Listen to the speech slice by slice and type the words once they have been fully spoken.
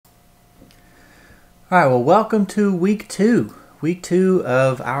All right, well, welcome to week two. Week two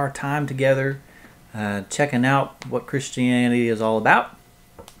of our time together, checking out what Christianity is all about.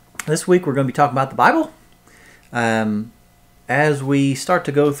 This week we're going to be talking about the Bible. As we start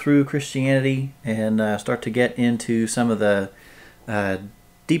to go through Christianity and start to get into some of the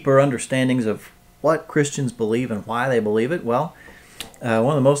deeper understandings of what Christians believe and why they believe it, well, one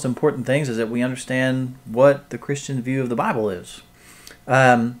of the most important things is that we understand what the Christian view of the Bible is.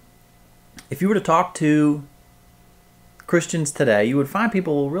 If you were to talk to Christians today, you would find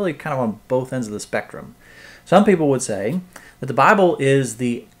people really kind of on both ends of the spectrum. Some people would say that the Bible is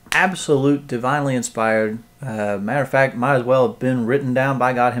the absolute divinely inspired, matter of fact, might as well have been written down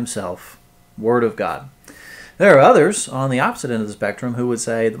by God himself, Word of God. There are others on the opposite end of the spectrum who would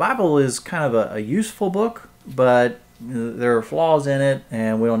say the Bible is kind of a useful book, but there are flaws in it,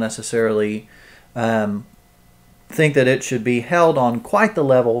 and we don't necessarily think that it should be held on quite the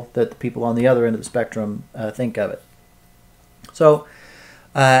level that the people on the other end of the spectrum think of it. So,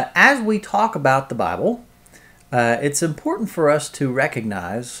 as we talk about the Bible, it's important for us to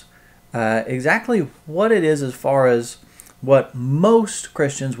recognize exactly what it is as far as what most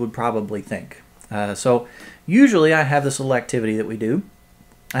Christians would probably think. So, usually I have this little activity that we do.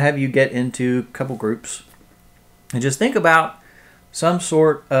 I have you get into a couple groups and just think about some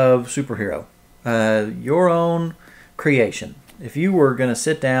sort of superhero. Your own creation. If you were going to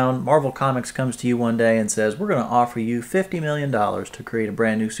sit down, Marvel Comics comes to you one day and says, we're going to offer you $50 million to create a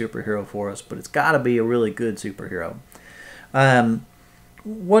brand new superhero for us, but it's got to be a really good superhero.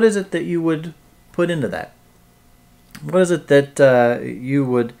 What is it that you would put into that? What is it that you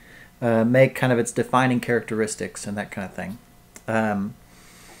would make kind of its defining characteristics and that kind of thing?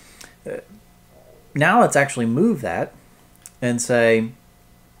 Now let's actually move that and say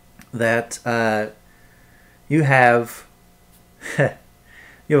that you have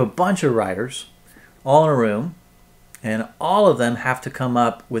a bunch of writers all in a room, and all of them have to come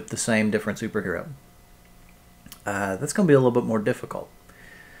up with the same different superhero. That's going to be a little bit more difficult,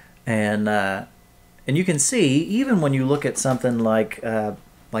 and you can see even when you look at something like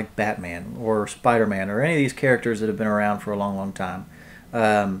Batman or Spider-Man or any of these characters that have been around for a long, long time.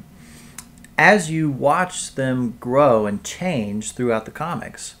 As you watch them grow and change throughout the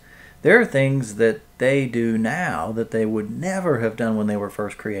comics, there are things that they do now that they would never have done when they were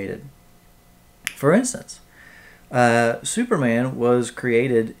first created. For instance, Superman was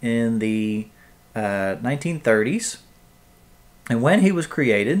created in the 1930s, and when he was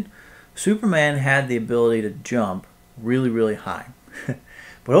created, Superman had the ability to jump really, really high.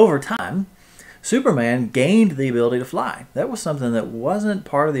 But over time, Superman gained the ability to fly. That was something that wasn't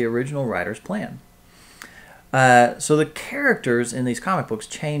part of the original writer's plan. So the characters in these comic books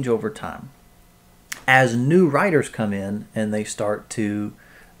change over time. As new writers come in and they start to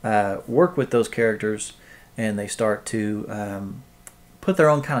work with those characters and they start to put their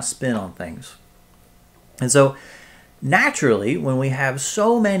own kind of spin on things. And so naturally, when we have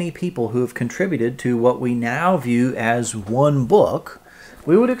so many people who have contributed to what we now view as one book,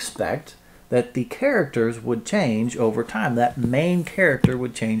 we would expect that the characters would change over time. That main character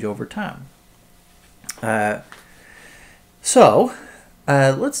would change over time. So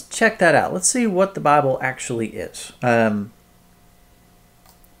let's check that out. Let's see what the Bible actually is. So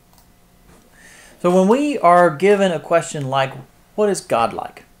when we are given a question like, what is God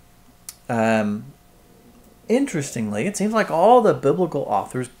like? Interestingly, it seems like all the biblical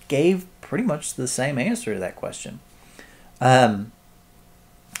authors gave pretty much the same answer to that question. They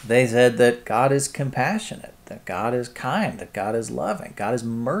said that God is compassionate, that God is kind, that God is loving, God is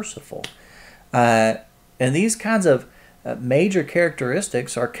merciful. And these kinds of major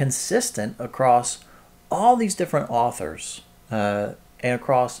characteristics are consistent across all these different authors and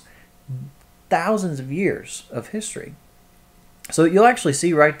across thousands of years of history. So you'll actually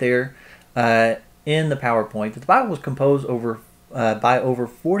see right there in the PowerPoint that the Bible was composed by over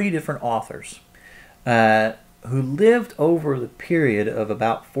 40 different authors who lived over the period of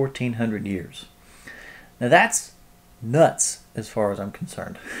about 1,400 years. Now that's nuts as far as I'm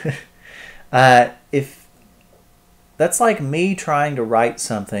concerned. If that's like me trying to write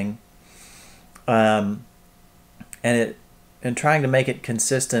something and trying to make it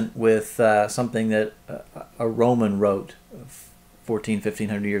consistent with something that a Roman wrote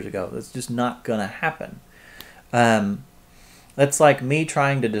 1,500 years ago. That's just not going to happen. That's like me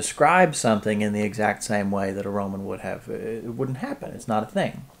trying to describe something in the exact same way that a Roman would have. It wouldn't happen. It's not a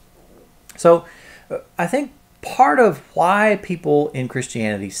thing. So I think part of why people in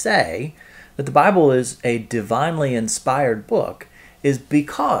Christianity say that the Bible is a divinely inspired book is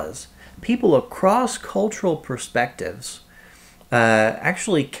because people across cultural perspectives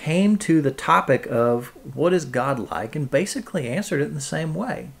actually came to the topic of what is God like and basically answered it in the same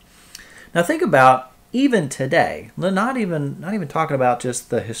way. Now think about even today, not even talking about just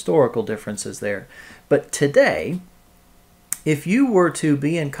the historical differences there, but today, if you were to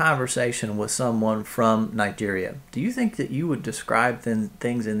be in conversation with someone from Nigeria, do you think that you would describe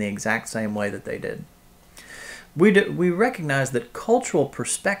things in the exact same way that they did? We recognize that cultural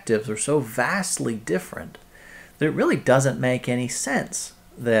perspectives are so vastly different that it really doesn't make any sense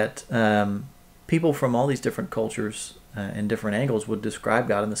that people from all these different cultures and different angles would describe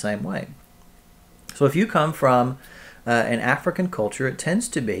God in the same way. So if you come from an African culture, it tends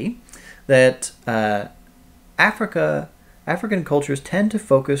to be that African cultures tend to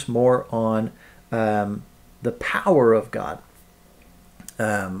focus more on the power of God.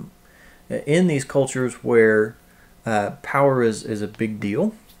 In these cultures where power is a big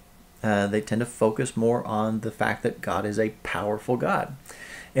deal, they tend to focus more on the fact that God is a powerful God.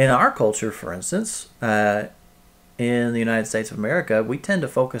 In our culture, for instance, in the United States of America, we tend to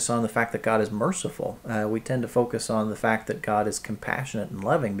focus on the fact that God is merciful. We tend to focus on the fact that God is compassionate and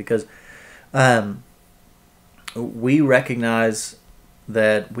loving because we recognize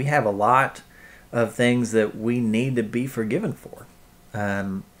that we have a lot of things that we need to be forgiven for.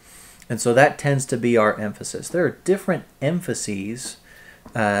 And so that tends to be our emphasis. There are different emphases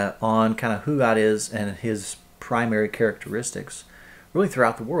on kind of who God is and his primary characteristics really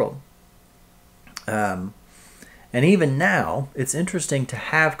throughout the world. And even now, it's interesting to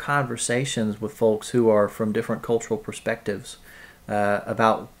have conversations with folks who are from different cultural perspectives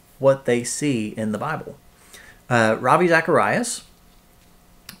about what they see in the Bible. Ravi Zacharias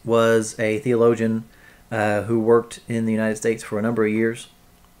was a theologian who worked in the United States for a number of years.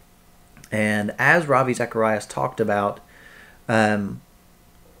 And as Ravi Zacharias talked about some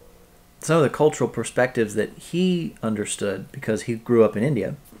of the cultural perspectives that he understood because he grew up in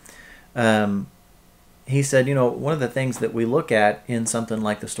India, he said, one of the things that we look at in something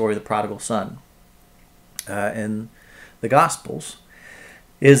like the story of the prodigal son in the Gospels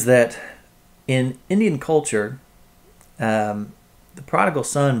is that in Indian culture, the prodigal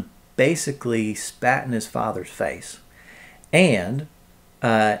son basically spat in his father's face. And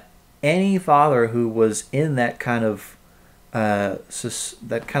any father who was in that kind of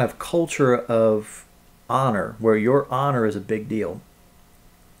culture of honor, where your honor is a big deal,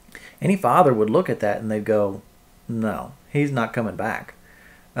 any father would look at that and they'd go, no, he's not coming back.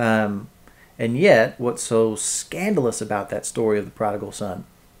 And yet, what's so scandalous about that story of the prodigal son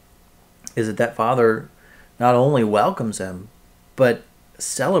is that father not only welcomes him, but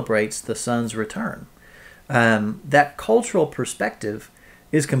celebrates the son's return. That cultural perspective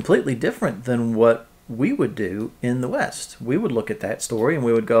is completely different than what we would do in the West. We would look at that story and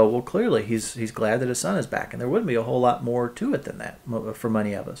we would go, well, clearly he's glad that his son is back. And there wouldn't be a whole lot more to it than that for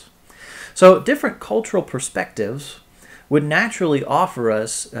many of us. So different cultural perspectives would naturally offer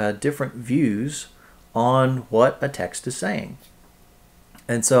us different views on what a text is saying.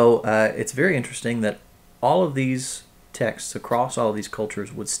 And so it's very interesting that all of these texts across all of these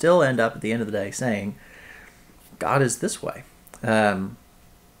cultures would still end up at the end of the day saying, God is this way. So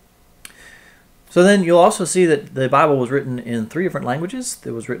then you'll also see that the Bible was written in 3 different languages.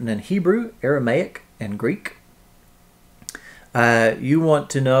 It was written in Hebrew, Aramaic, and Greek. You want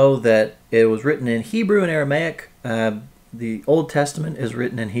to know that it was written in Hebrew and Aramaic. The Old Testament is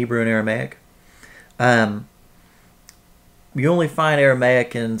written in Hebrew and Aramaic. You only find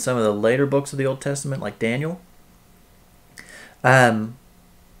Aramaic in some of the later books of the Old Testament, like Daniel.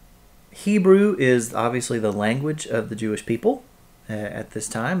 Hebrew is obviously the language of the Jewish people at this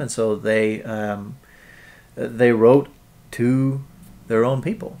time, and so they wrote to their own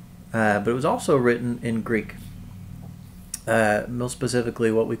people. But it was also written in Greek, most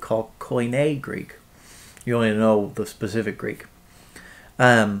specifically what we call Koine Greek. You only know the specific Greek.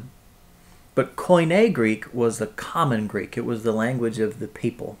 But Koine Greek was the common Greek. It was the language of the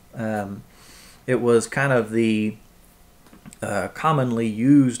people. It was kind of the commonly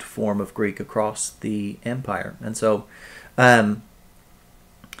used form of Greek across the empire. And so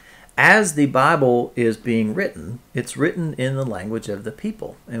as the Bible is being written, it's written in the language of the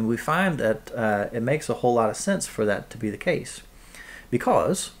people. And we find that it makes a whole lot of sense for that to be the case.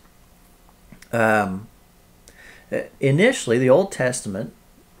 Because initially the Old Testament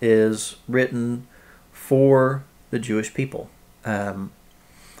is written for the Jewish people. And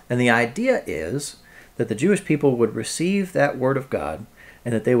the idea is that the Jewish people would receive that word of God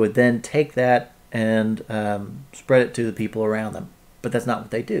and that they would then take that and spread it to the people around them. But that's not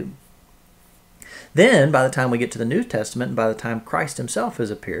what they do. Then, by the time we get to the New Testament, and by the time Christ himself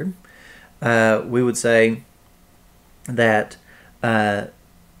has appeared, we would say that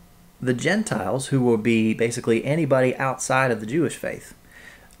the Gentiles, who will be basically anybody outside of the Jewish faith.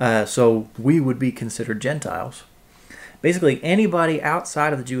 So we would be considered Gentiles. Basically, anybody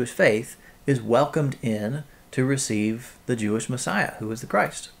outside of the Jewish faith is welcomed in to receive the Jewish Messiah, who is the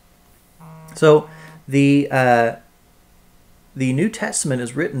Christ. So the New Testament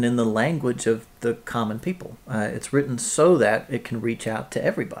is written in the language of the common people. It's written so that it can reach out to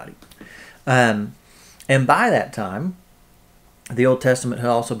everybody. And by that time, the Old Testament had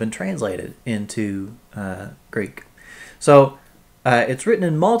also been translated into Greek. So it's written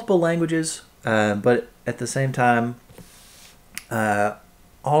in multiple languages, but at the same time,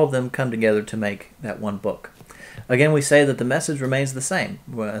 all of them come together to make that one book. Again, we say that the message remains the same.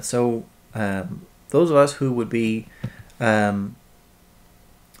 So those of us who would be,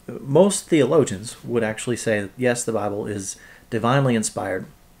 most theologians would actually say that, yes, the Bible is divinely inspired.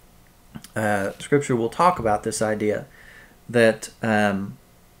 Scripture will talk about this idea that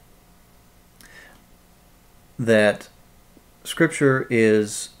that Scripture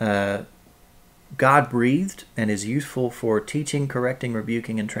is God-breathed and is useful for teaching, correcting,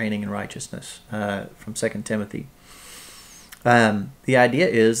 rebuking, and training in righteousness, from 2 Timothy. The idea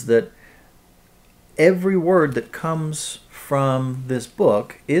is that every word that comes from this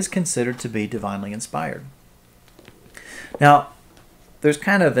book is considered to be divinely inspired. Now, there's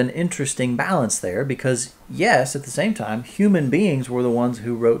kind of an interesting balance there because, yes, at the same time, human beings were the ones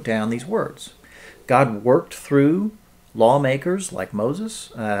who wrote down these words. God worked through lawmakers like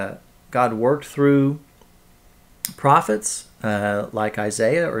Moses. God worked through prophets like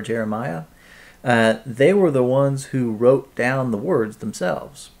Isaiah or Jeremiah. They were the ones who wrote down the words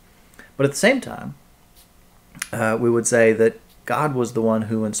themselves. But at the same time, we would say that God was the one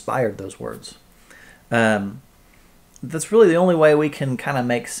who inspired those words. That's really the only way we can kind of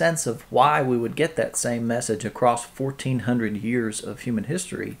make sense of why we would get that same message across 1,400 years of human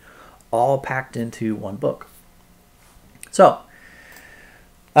history, all packed into one book. So,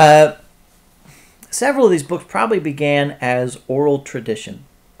 several of these books probably began as oral tradition.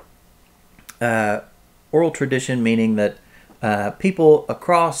 Oral tradition meaning that people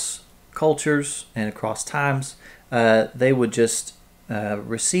across cultures and across times, they would just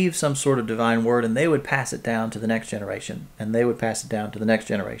receive some sort of divine word and they would pass it down to the next generation, and they would pass it down to the next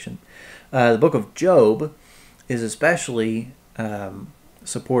generation. The book of Job is especially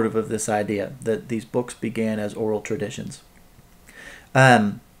supportive of this idea that these books began as oral traditions.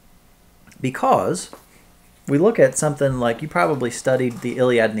 Because we look at something like, you probably studied the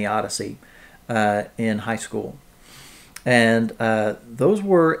Iliad and the Odyssey in high school. And those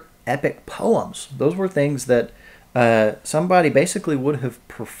were epic poems. Those were things that somebody basically would have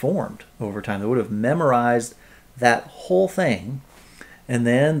performed over time. They would have memorized that whole thing, and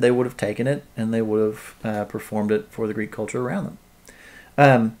then they would have taken it and they would have performed it for the Greek culture around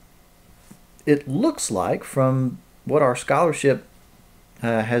them. It looks like, from what our scholarship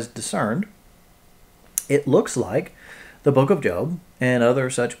has discerned, it looks like the book of Job and other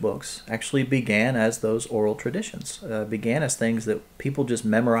such books actually began as those oral traditions, began as things that people just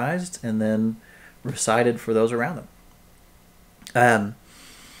memorized and then recited for those around them.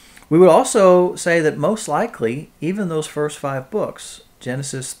 We would also say that most likely, even those first 5 books,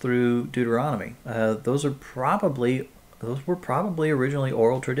 Genesis through Deuteronomy, those were probably originally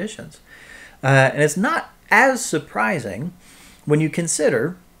oral traditions. And it's not as surprising when you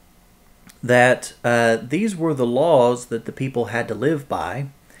consider that these were the laws that the people had to live by,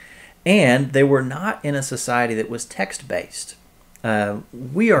 and they were not in a society that was text-based.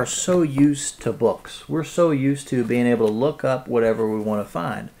 We are so used to books. We're so used to being able to look up whatever we want to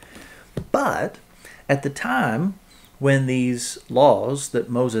find. But at the time when these laws that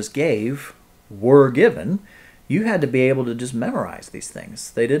Moses gave were given, you had to be able to just memorize these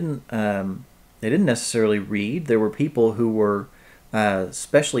things. They didn't necessarily read. There were people who were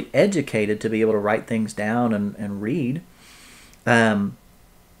specially educated to be able to write things down and read.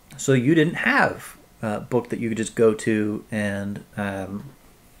 So you didn't have a book that you could just go to and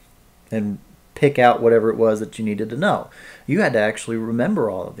pick out whatever it was that you needed to know. You had to actually remember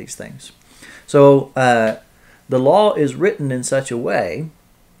all of these things. So the law is written in such a way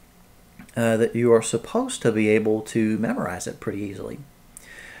that you are supposed to be able to memorize it pretty easily.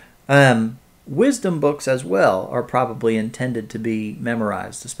 Wisdom books as well are probably intended to be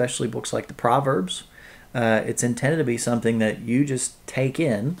memorized, especially books like the Proverbs. It's intended to be something that you just take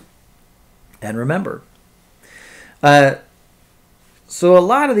in and remember. So a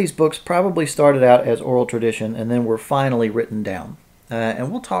lot of these books probably started out as oral tradition and then were finally written down.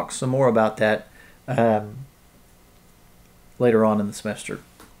 And we'll talk some more about that later on in the semester.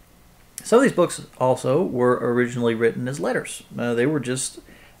 Some of these books also were originally written as letters. They were just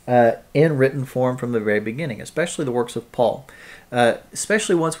in written form from the very beginning, especially the works of Paul.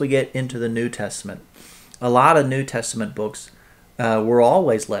 Especially once we get into the New Testament. A lot of New Testament books were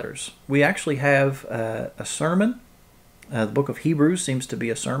always letters. We actually have a sermon. The book of Hebrews seems to be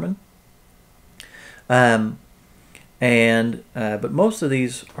a sermon. But most of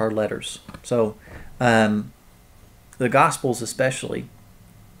these are letters. So the Gospels especially.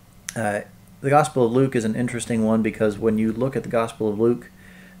 The Gospel of Luke is an interesting one because when you look at the Gospel of Luke,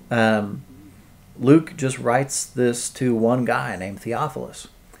 Luke just writes this to one guy named Theophilus.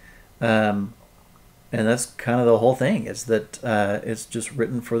 And that's kind of the whole thing, is that it's just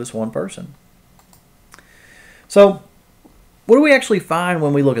written for this one person. So what do we actually find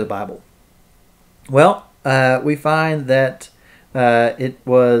when we look at the Bible? Well, we find that it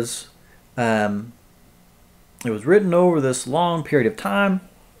was written over this long period of time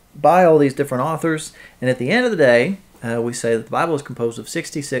by all these different authors, and at the end of the day, we say that the Bible is composed of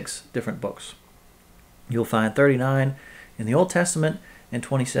 66 different books. You'll find 39 in the Old Testament and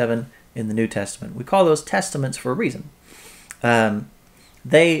 27 in the New Testament. We call those testaments for a reason.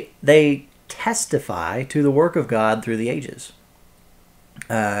 They testify to the work of God through the ages.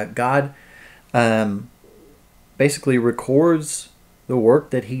 God basically records the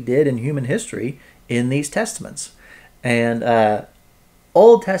work that he did in human history in these testaments. And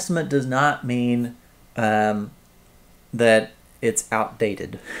Old Testament does not mean that it's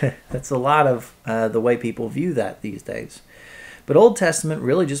outdated. That's a lot of the way people view that these days. But Old Testament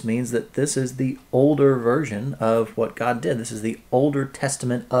really just means that this is the older version of what God did. This is the older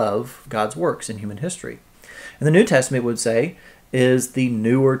testament of God's works in human history. And the New Testament would say is the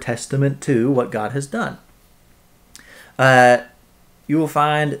newer testament to what God has done. You will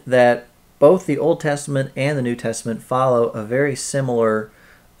find that both the Old Testament and the New Testament follow a very similar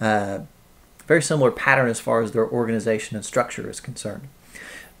pattern as far as their organization and structure is concerned.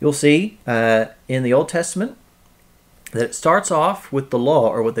 You'll see in the Old Testament that it starts off with the law,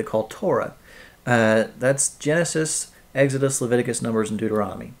 or what they call Torah. That's Genesis, Exodus, Leviticus, Numbers, and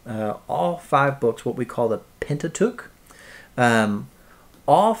Deuteronomy. All 5 books, what we call the Pentateuch.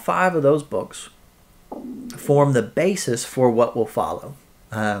 All 5 of those books form the basis for what will follow.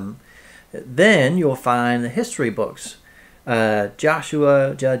 Then you'll find the history books.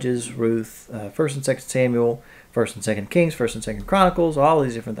 Joshua, Judges, Ruth, 1st and 2nd Samuel, 1st and 2nd Kings, 1st and 2nd Chronicles, all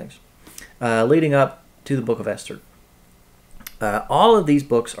these different things, leading up to the book of Esther. All of these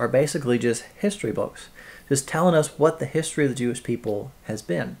books are basically just history books, just telling us what the history of the Jewish people has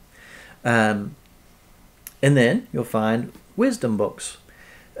been. And then you'll find wisdom books.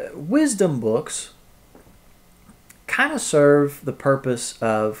 Wisdom books kind of serve the purpose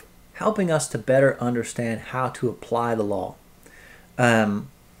of helping us to better understand how to apply the law.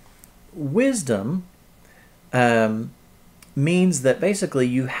 Wisdom means that basically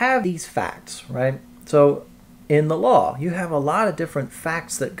you have these facts, right? So in the law, you have a lot of different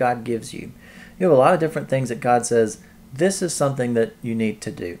facts that God gives you. You have a lot of different things that God says, this is something that you need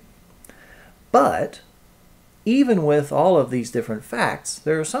to do. But even with all of these different facts,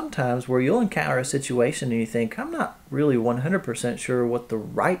 there are some times where you'll encounter a situation and you think, I'm not really 100% sure what the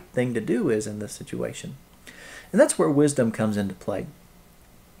right thing to do is in this situation. And that's where wisdom comes into play.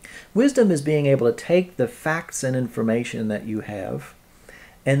 Wisdom is being able to take the facts and information that you have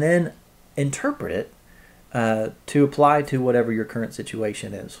and then interpret it to apply to whatever your current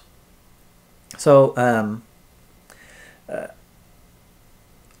situation is. So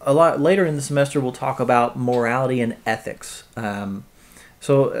a lot later in the semester we'll talk about morality and ethics.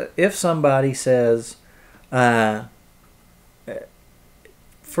 So if somebody says, for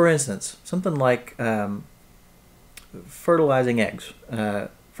instance, something like fertilizing eggs,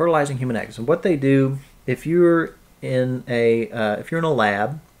 fertilizing human eggs, and what they do if you're in a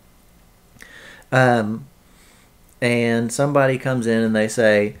lab, and somebody comes in and they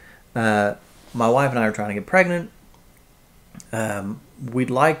say, my wife and I are trying to get pregnant.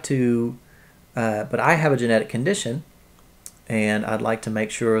 We'd like to, but I have a genetic condition, and I'd like to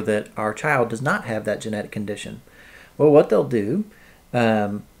make sure that our child does not have that genetic condition. Well, what they'll do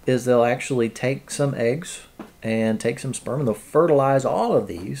is they'll actually take some eggs and take some sperm, and they'll fertilize all of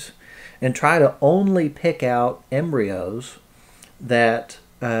these and try to only pick out embryos that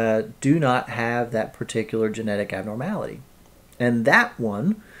do not have that particular genetic abnormality. And that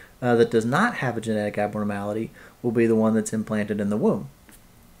one that does not have a genetic abnormality will be the one that's implanted in the womb.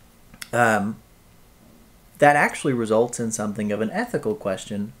 That actually results in something of an ethical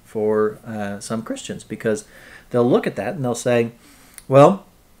question for some Christians, because they'll look at that and they'll say, well,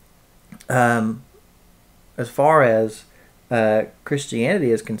 as far as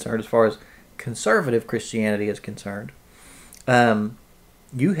Christianity is concerned, as far as conservative Christianity is concerned,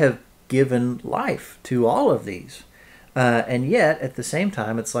 you have given life to all of these. And yet, at the same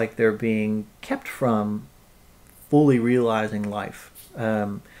time, it's like they're being kept from fully realizing life.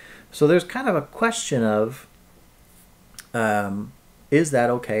 So there's kind of a question of, is that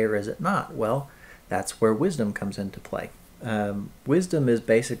okay or is it not? Well, that's where wisdom comes into play. Wisdom is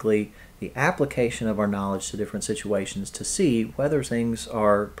basically the application of our knowledge to different situations to see whether things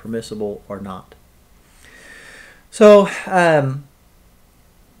are permissible or not. So,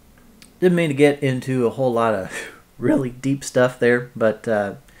 didn't mean to get into a whole lot of really deep stuff there, but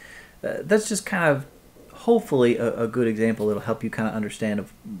that's just kind of hopefully a good example that'll help you kind of understand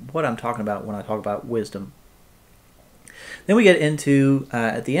of what I'm talking about when I talk about wisdom. Then we get into,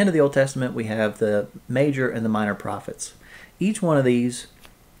 at the end of the Old Testament, we have the major and the minor prophets. Each one of these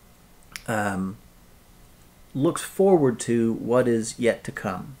looks forward to what is yet to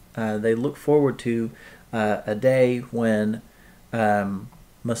come. They look forward to a day when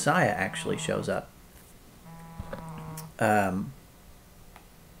Messiah actually shows up.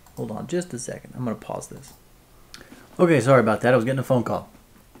 Hold on just a second. I'm going to pause this. Okay, sorry about that. I was getting a phone call.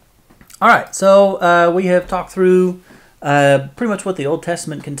 All right, so we have talked through pretty much what the Old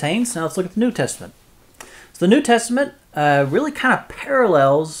Testament contains. Now let's look at the New Testament. So the New Testament really kind of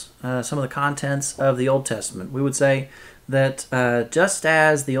parallels some of the contents of the Old Testament. We would say that just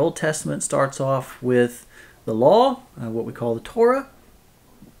as the Old Testament starts off with the law, what we call the Torah,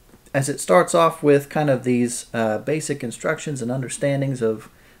 as it starts off with kind of these basic instructions and understandings of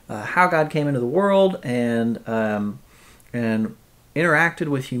how God came into the world and interacted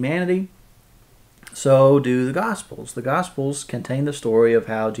with humanity, so do the Gospels. The Gospels contain the story of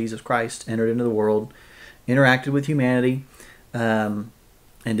how Jesus Christ entered into the world, interacted with humanity, and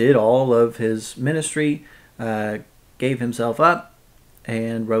did all of his ministry, gave himself up,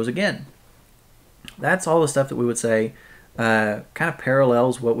 and rose again. That's all the stuff that we would say kind of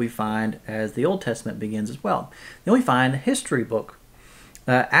parallels what we find as the Old Testament begins as well. Then we find a history book.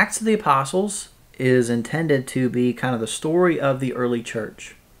 Acts of the Apostles is intended to be kind of the story of the early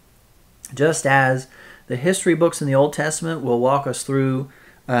church. Just as the history books in the Old Testament will walk us through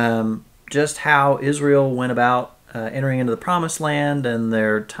just how Israel went about entering into the Promised Land and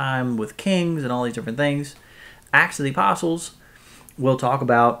their time with kings and all these different things, Acts of the Apostles will talk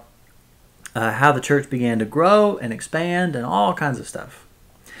about how the church began to grow and expand and all kinds of stuff.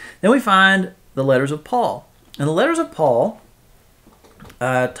 Then we find the letters of Paul. And the letters of Paul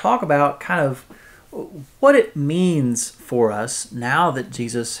talk about kind of what it means for us now that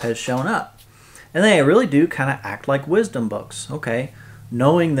Jesus has shown up. And they really do kind of act like wisdom books. Okay,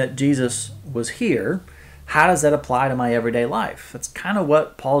 knowing that Jesus was here, how does that apply to my everyday life? That's kind of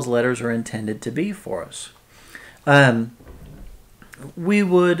what Paul's letters are intended to be for us. We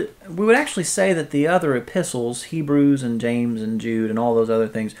would actually say that the other epistles, Hebrews and James and Jude and all those other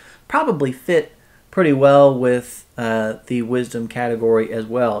things, probably fit pretty well with the wisdom category as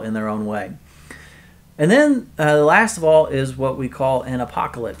well in their own way. And then the last of all is what we call an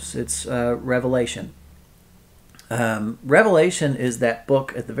apocalypse. It's Revelation. Revelation is that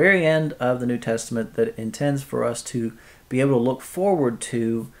book at the very end of the New Testament that intends for us to be able to look forward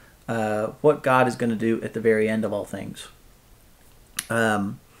to what God is going to do at the very end of all things.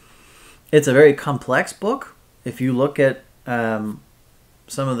 It's a very complex book. If you look at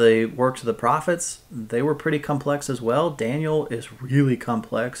some of the works of the prophets, they were pretty complex as well. Daniel is really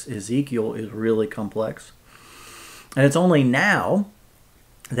complex. Ezekiel is really complex. And it's only now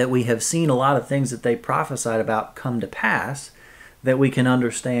that we have seen a lot of things that they prophesied about come to pass that we can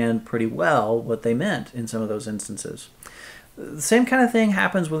understand pretty well what they meant in some of those instances. The same kind of thing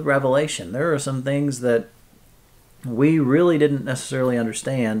happens with Revelation. There are some things that we really didn't necessarily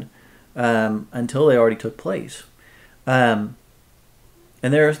understand until they already took place.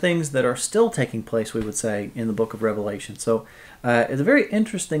 And there are things that are still taking place, we would say, in the book of Revelation. So it's a very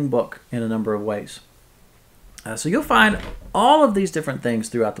interesting book in a number of ways. So you'll find all of these different things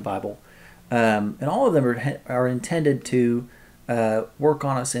throughout the Bible. And all of them are intended to work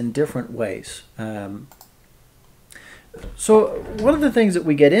on us in different ways. So one of the things that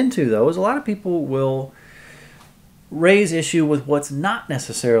we get into, though, is a lot of people will raise issue with what's not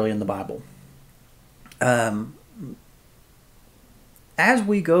necessarily in the Bible. As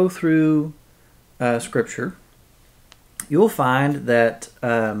we go through Scripture, you'll find that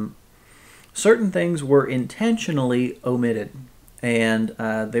certain things were intentionally omitted. And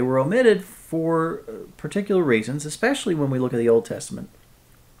they were omitted for particular reasons, especially when we look at the Old Testament.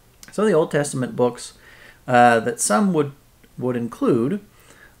 Some of the Old Testament books that some would include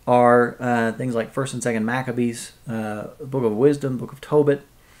are things like 1st and 2nd Maccabees, Book of Wisdom, Book of Tobit.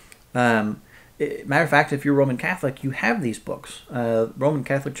 Matter of fact, if you're Roman Catholic, you have these books. Roman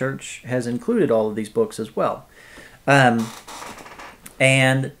Catholic Church has included all of these books as well. And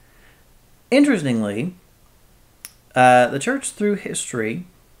interestingly, the church through history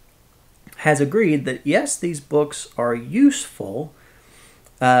has agreed that yes, these books are useful,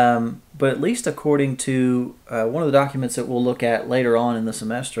 but at least according to one of the documents that we'll look at later on in the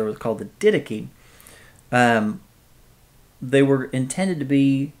semester, called the Didache, they were intended to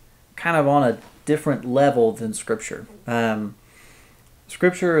be kind of on a different level than Scripture.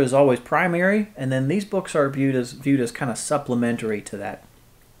 Scripture is always primary, and then these books are viewed as kind of supplementary to that.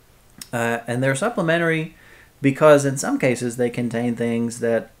 And they're supplementary because in some cases they contain things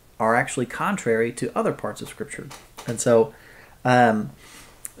that are actually contrary to other parts of Scripture. And so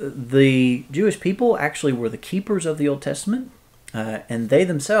the Jewish people actually were the keepers of the Old Testament, and they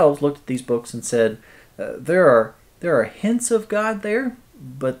themselves looked at these books and said, there are hints of God there,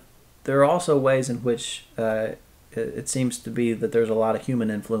 but there are also ways in which it seems to be that there's a lot of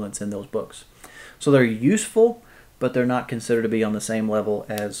human influence in those books. So they're useful, but they're not considered to be on the same level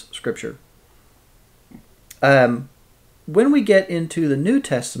as Scripture. When we get into the New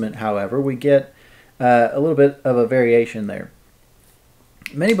Testament, however, we get a little bit of a variation there.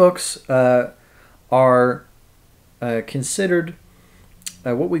 Many books are considered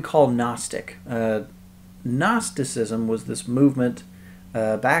what we call Gnostic. Gnosticism was this movement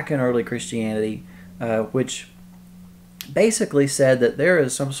back in early Christianity, which basically said that there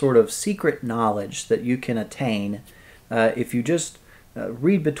is some sort of secret knowledge that you can attain if you just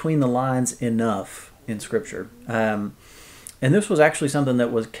read between the lines enough in Scripture. And this was actually something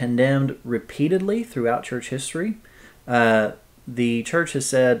that was condemned repeatedly throughout church history. The church has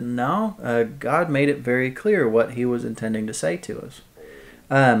said, no, God made it very clear what he was intending to say to us.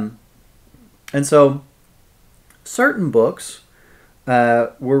 And so certain books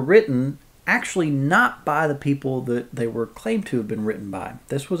were written actually not by the people that they were claimed to have been written by.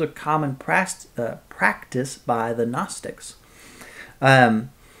 This was a common practice by the Gnostics.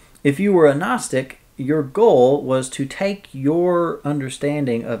 If you were a Gnostic, your goal was to take your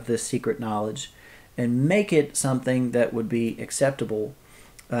understanding of this secret knowledge and make it something that would be acceptable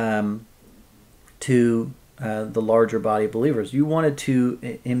to the larger body of believers. You wanted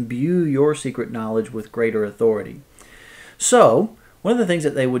to imbue your secret knowledge with greater authority. So, one of the things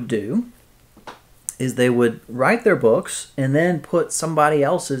that they would do is they would write their books and then put somebody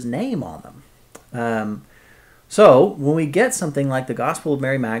else's name on them. So, when we get something like the Gospel of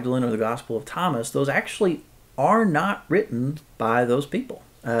Mary Magdalene or the Gospel of Thomas, those actually are not written by those people.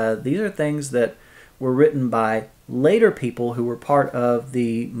 These are things that were written by later people who were part of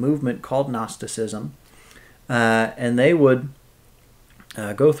the movement called Gnosticism, and they would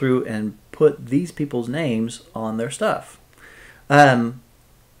go through and put these people's names on their stuff.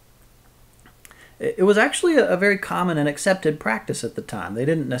 It was actually a very common and accepted practice at the time. They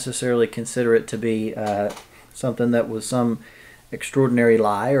didn't necessarily consider it to be something that was some extraordinary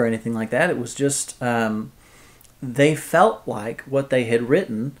lie or anything like that. It was just they felt like what they had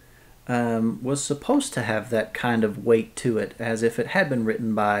written was supposed to have that kind of weight to it, as if it had been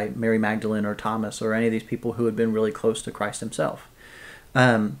written by Mary Magdalene or Thomas or any of these people who had been really close to Christ himself.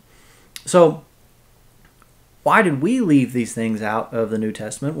 So why did we leave these things out of the New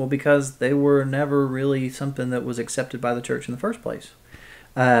Testament? Well, because they were never really something that was accepted by the church in the first place.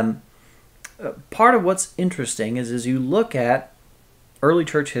 Part of what's interesting is as you look at early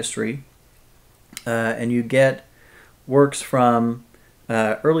church history and you get works from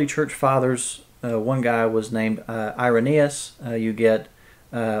early church fathers. One guy was named Irenaeus. You get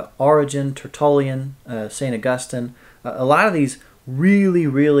Origen, Tertullian, St. Augustine. A lot of these really,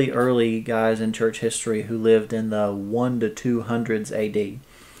 really early guys in church history who lived in the 1 to 200s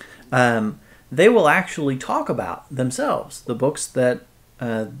AD. They will actually talk about themselves, the books that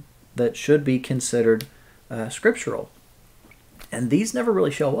should be considered scriptural. And these never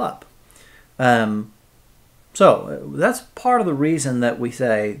really show up. So that's part of the reason that we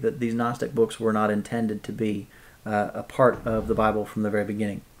say that these Gnostic books were not intended to be a part of the Bible from the very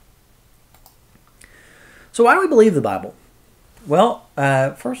beginning. So why do we believe the Bible? Well,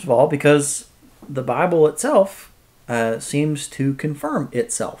 first of all, because the Bible itself seems to confirm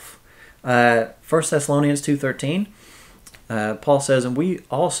itself. 1 Thessalonians 2:13, Paul says, "And we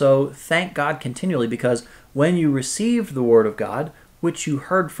also thank God continually because when you received the word of God, which you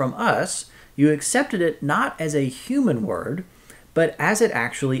heard from us, you accepted it not as a human word, but as it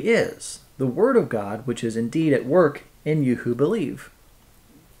actually is, the word of God, which is indeed at work in you who believe."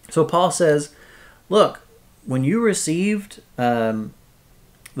 So Paul says, look, when you received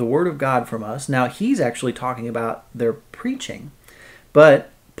the Word of God from us. Now, he's actually talking about their preaching, but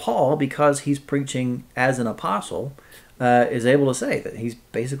Paul, because he's preaching as an apostle, is able to say that he's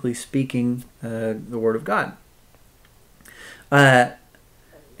basically speaking the Word of God.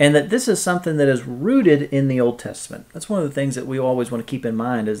 And that this is something that is rooted in the Old Testament. That's one of the things that we always want to keep in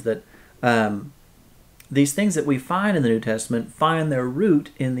mind, is that these things that we find in the New Testament find their root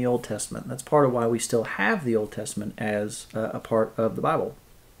in the Old Testament. That's part of why we still have the Old Testament as a part of the Bible.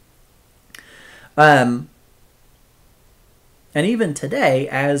 And even today,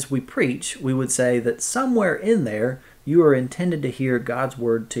 as we preach, we would say that somewhere in there, you are intended to hear God's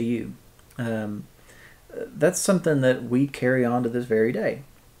word to you. That's something that we carry on to this very day.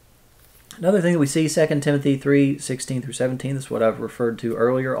 Another thing that we see, 2 Timothy 3:16 through 17, this is what I've referred to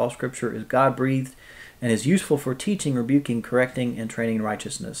earlier. All Scripture is God-breathed and is useful for teaching, rebuking, correcting, and training in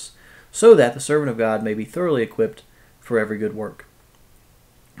righteousness, so that the servant of God may be thoroughly equipped for every good work.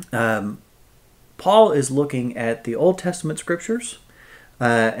 Paul is looking at the Old Testament Scriptures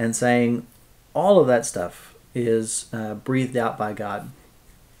and saying all of that stuff is breathed out by God.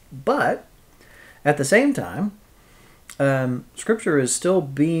 But at the same time, Scripture is still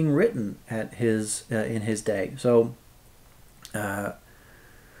being written at in his day. So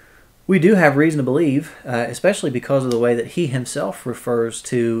we do have reason to believe, especially because of the way that he himself refers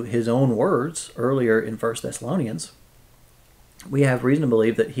to his own words earlier in 1 Thessalonians. We have reason to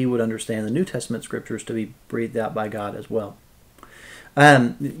believe that he would understand the New Testament Scriptures to be breathed out by God as well.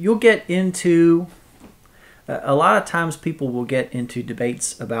 You'll get into, a lot of times people will get into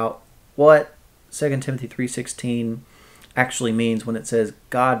debates about what 2 Timothy 3:16 actually means when it says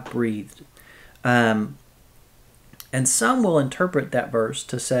God breathed. And some will interpret that verse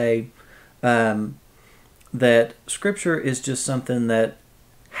to say that Scripture is just something that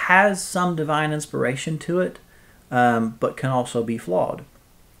has some divine inspiration to it, but can also be flawed.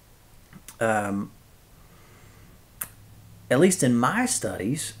 At least in my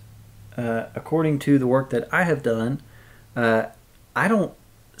studies, according to the work that I have done, I don't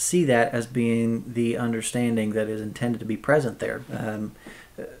see that as being the understanding that is intended to be present there.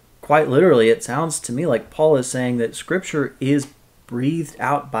 Quite literally, it sounds to me like Paul is saying that Scripture is breathed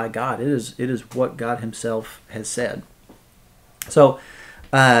out by God. It is what God himself has said. So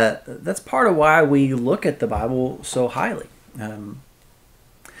that's part of why we look at the Bible so highly.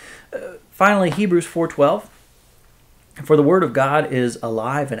 Finally, Hebrews 4:12. For the word of God is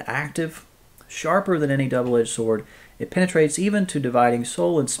alive and active, sharper than any double-edged sword. It penetrates even to dividing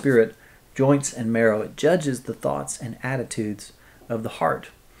soul and spirit, joints and marrow. It judges the thoughts and attitudes of the heart.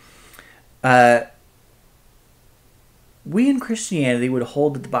 We in Christianity would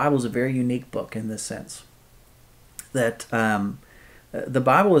hold that the Bible is a very unique book in this sense. That the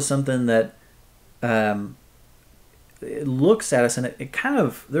Bible is something that it looks at us, and it kind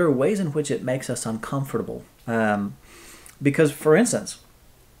of, there are ways in which it makes us uncomfortable. Because, for instance,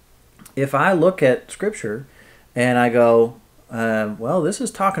 if I look at Scripture and I go, well, this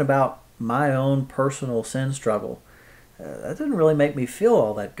is talking about my own personal sin struggle, that doesn't really make me feel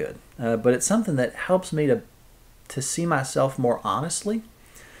all that good. But it's something that helps me to see myself more honestly,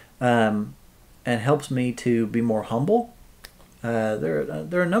 and helps me to be more humble. There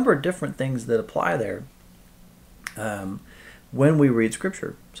are a number of different things that apply there when we read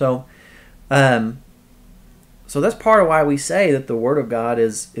Scripture. So that's part of why we say that the Word of God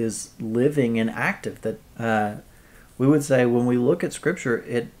is living and active. That we would say when we look at Scripture,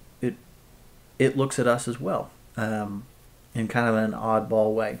 it looks at us as well, in kind of an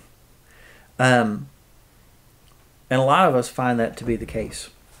oddball way. And a lot of us find that to be the case.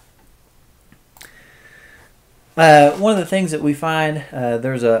 One of the things that we find,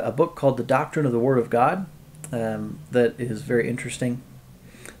 there's a book called The Doctrine of the Word of God that is very interesting.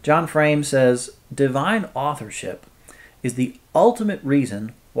 John Frame says, divine authorship is the ultimate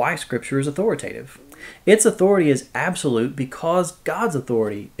reason why Scripture is authoritative. Its authority is absolute because God's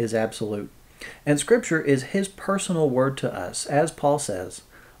authority is absolute. And Scripture is His personal word to us. As Paul says,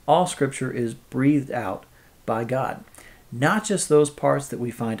 all Scripture is breathed out by God. Not just those parts that we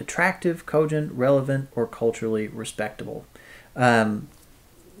find attractive, cogent, relevant, or culturally respectable. I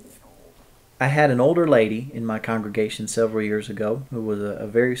had an older lady in my congregation several years ago who was a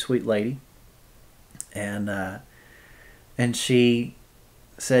very sweet lady. And she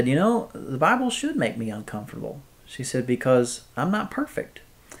said, you know, the Bible should make me uncomfortable. She said, because I'm not perfect.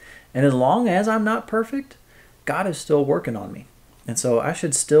 And as long as I'm not perfect, God is still working on me. And so I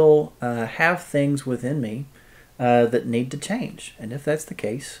should still have things within me that need to change. And if that's the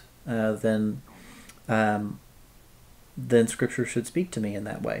case, then Scripture should speak to me in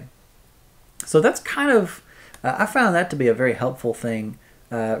that way. So that's kind of, I found that to be a very helpful thing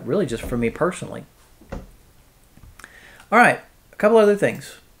really just for me personally. All right, a couple other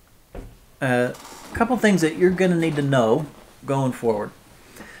things. A couple things that you're going to need to know going forward.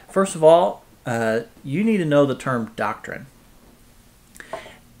 First of all, you need to know the term doctrine.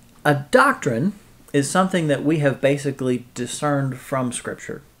 A doctrine is something that we have basically discerned from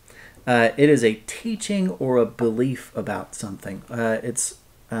Scripture. It is a teaching or a belief about something. It's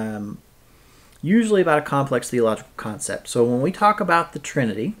usually about a complex theological concept. So when we talk about the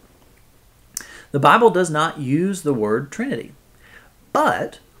Trinity, the Bible does not use the word Trinity.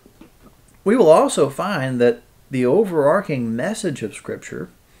 But we will also find that the overarching message of Scripture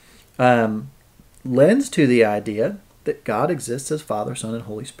lends to the idea that God exists as Father, Son, and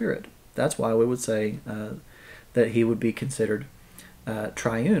Holy Spirit. That's why we would say that he would be considered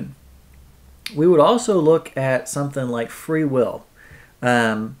triune. We would also look at something like free will.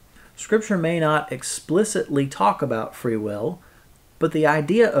 Scripture may not explicitly talk about free will, but the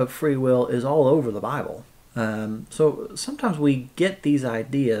idea of free will is all over the Bible. So sometimes we get these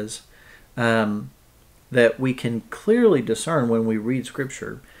ideas that we can clearly discern when we read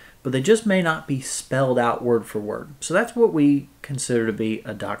Scripture, but they just may not be spelled out word for word. So that's what we consider to be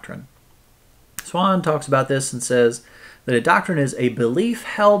a doctrine. Swan talks about this and says that a doctrine is a belief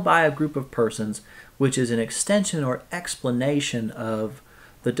held by a group of persons which is an extension or explanation of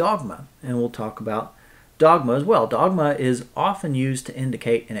the dogma. And we'll talk about dogma as well. Dogma is often used to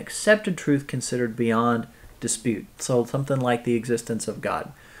indicate an accepted truth considered beyond dispute. So something like the existence of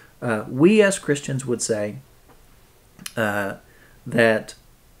God. We as Christians would say that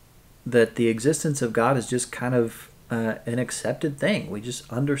the existence of God is just kind of an accepted thing. We just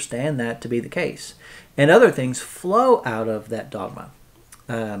understand that to be the case. And other things flow out of that dogma.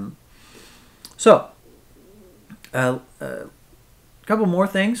 A couple more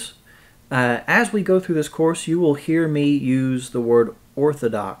things. As we go through this course, you will hear me use the word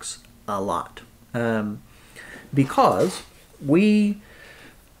orthodox a lot. Because we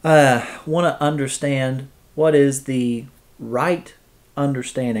want to understand what is the right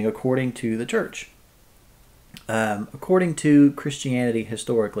understanding according to the church. According to Christianity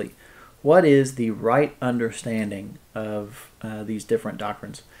historically, what is the right understanding of these different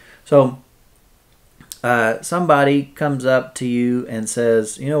doctrines? So somebody comes up to you and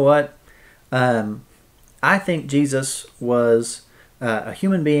says, you know what, I think Jesus was a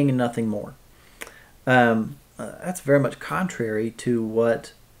human being and nothing more. That's very much contrary to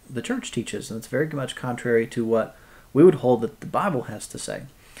what the church teaches, and it's very much contrary to what we would hold that the Bible has to say.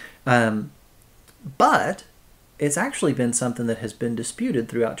 But it's actually been something that has been disputed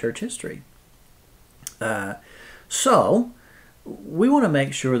throughout church history. So we want to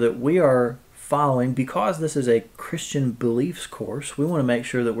make sure that we are following, because this is a Christian beliefs course, we want to make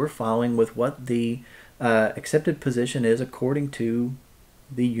sure that we're following with what the accepted position is according to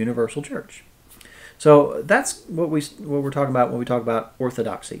the universal church. So that's what we're talking about when we talk about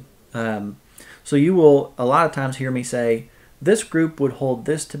orthodoxy. So you will a lot of times hear me say, this group would hold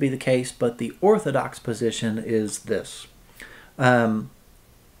this to be the case, but the orthodox position is this.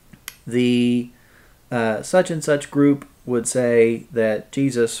 The such and such group would say that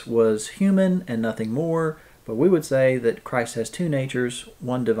Jesus was human and nothing more, but we would say that Christ has two natures,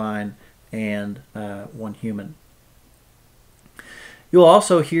 one divine and one human. You'll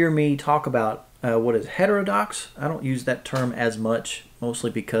also hear me talk about what is heterodox. I don't use that term as much, mostly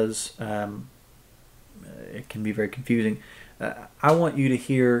because it can be very confusing. I want you to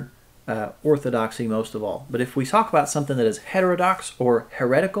hear orthodoxy most of all. But if we talk about something that is heterodox or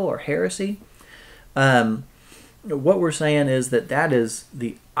heretical or heresy, what we're saying is that is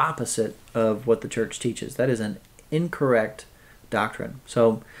the opposite of what the church teaches. That is an incorrect doctrine.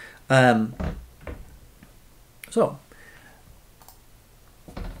 So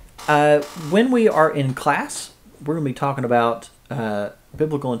when we are in class, we're going to be talking about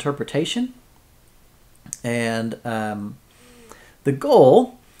biblical interpretation. And the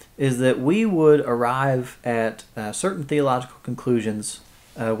goal is that we would arrive at certain theological conclusions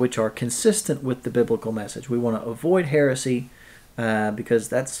which are consistent with the biblical message. We want to avoid heresy because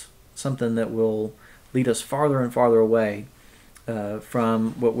that's something that will lead us farther and farther away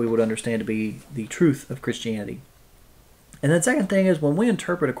from what we would understand to be the truth of Christianity. And the second thing is, when we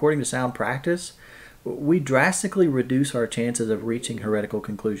interpret according to sound practice, we drastically reduce our chances of reaching heretical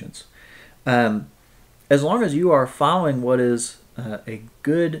conclusions. As long as you are following what is a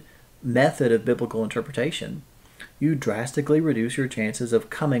good method of biblical interpretation, you drastically reduce your chances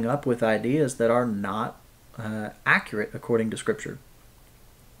of coming up with ideas that are not accurate according to Scripture.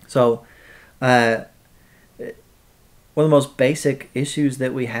 So, one of the most basic issues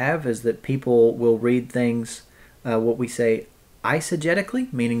that we have is that people will read things, what we say,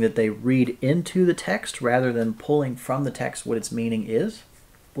 eisegetically, meaning that they read into the text rather than pulling from the text what its meaning is.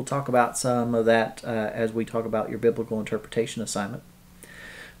 We'll talk about some of that as we talk about your biblical interpretation assignment.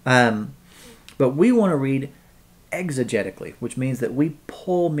 But we want to read exegetically, which means that we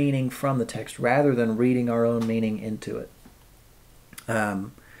pull meaning from the text rather than reading our own meaning into it.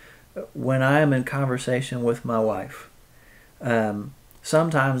 When I am in conversation with my wife,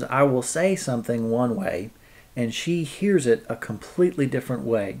 sometimes I will say something one way and she hears it a completely different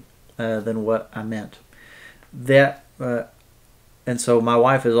way than what I meant. And so my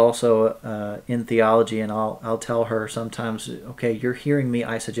wife is also in theology, and I'll tell her sometimes, okay, you're hearing me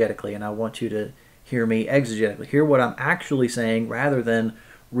eisegetically, and I want you to hear me exegetically. Hear what I'm actually saying rather than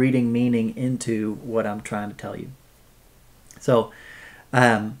reading meaning into what I'm trying to tell you. So,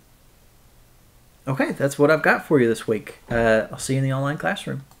 okay, that's what I've got for you this week. I'll see you in the online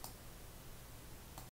classroom.